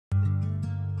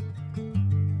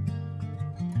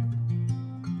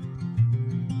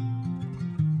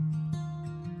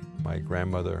my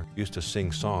grandmother used to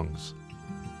sing songs.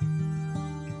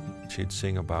 She'd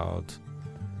sing about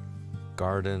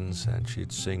gardens, and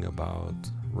she'd sing about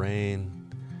rain.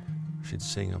 She'd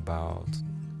sing about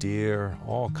deer,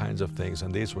 all kinds of things,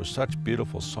 and these were such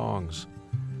beautiful songs.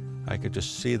 I could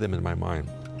just see them in my mind.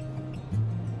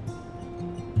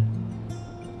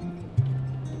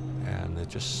 And it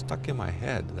just stuck in my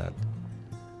head that,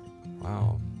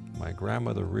 wow, my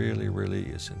grandmother really, really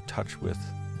is in touch with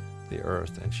the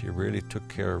earth, and she really took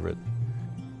care of it.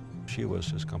 She was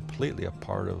just completely a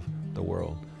part of the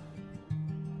world.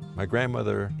 My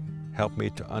grandmother helped me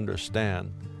to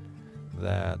understand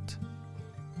that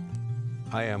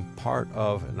I am part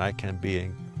of, and I can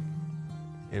be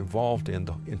involved in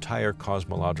the entire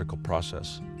cosmological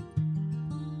process.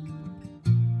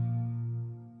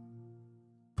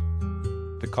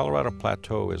 The Colorado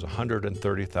Plateau is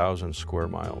 130,000 square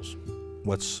miles.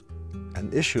 What's an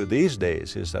issue these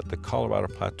days is that the Colorado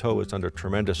Plateau is under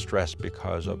tremendous stress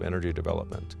because of energy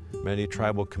development. Many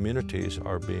tribal communities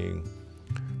are being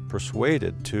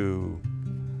persuaded to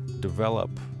develop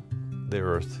the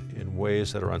earth in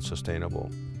ways that are unsustainable.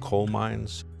 Coal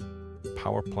mines,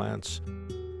 power plants,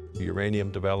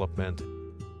 uranium development.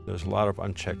 There's a lot of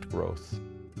unchecked growth.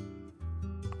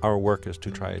 Our work is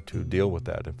to try to deal with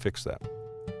that and fix that.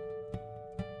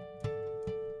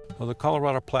 Well, the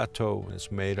Colorado Plateau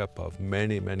is made up of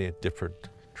many, many different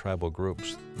tribal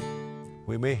groups.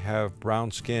 We may have brown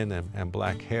skin and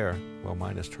black hair. Well,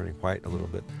 mine is turning white a little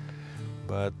bit.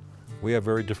 But we have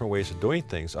very different ways of doing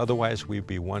things. Otherwise, we'd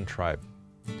be one tribe.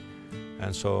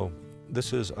 And so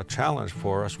this is a challenge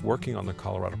for us working on the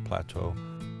Colorado Plateau.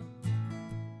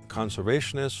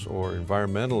 Conservationists or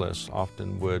environmentalists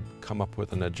often would come up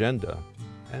with an agenda,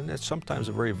 and it's sometimes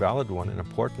a very valid one, an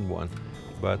important one,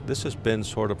 but this has been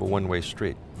sort of a one-way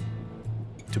street.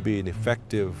 To be an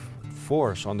effective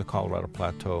force on the Colorado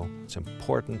Plateau, it's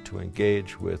important to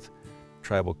engage with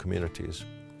tribal communities,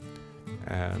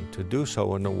 and to do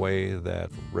so in a way that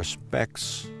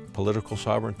respects political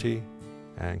sovereignty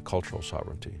and cultural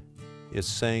sovereignty. It's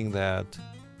saying that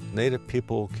Native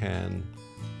people can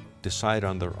decide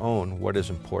on their own what is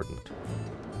important.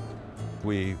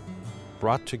 We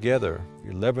brought together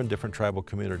 11 different tribal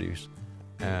communities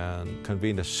and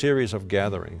convened a series of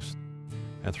gatherings.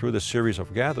 And through the series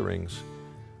of gatherings,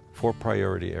 4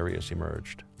 priority areas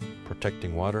emerged: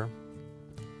 protecting water,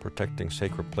 protecting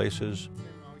sacred places,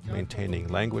 maintaining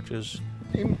languages,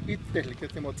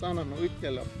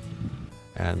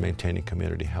 and maintaining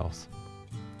community health.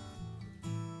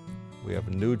 We have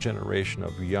a new generation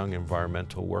of young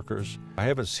environmental workers. I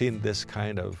haven't seen this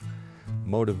kind of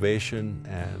motivation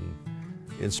and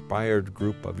inspired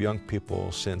group of young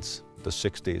people since the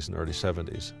 60s and early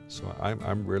 70s. So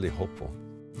I'm really hopeful.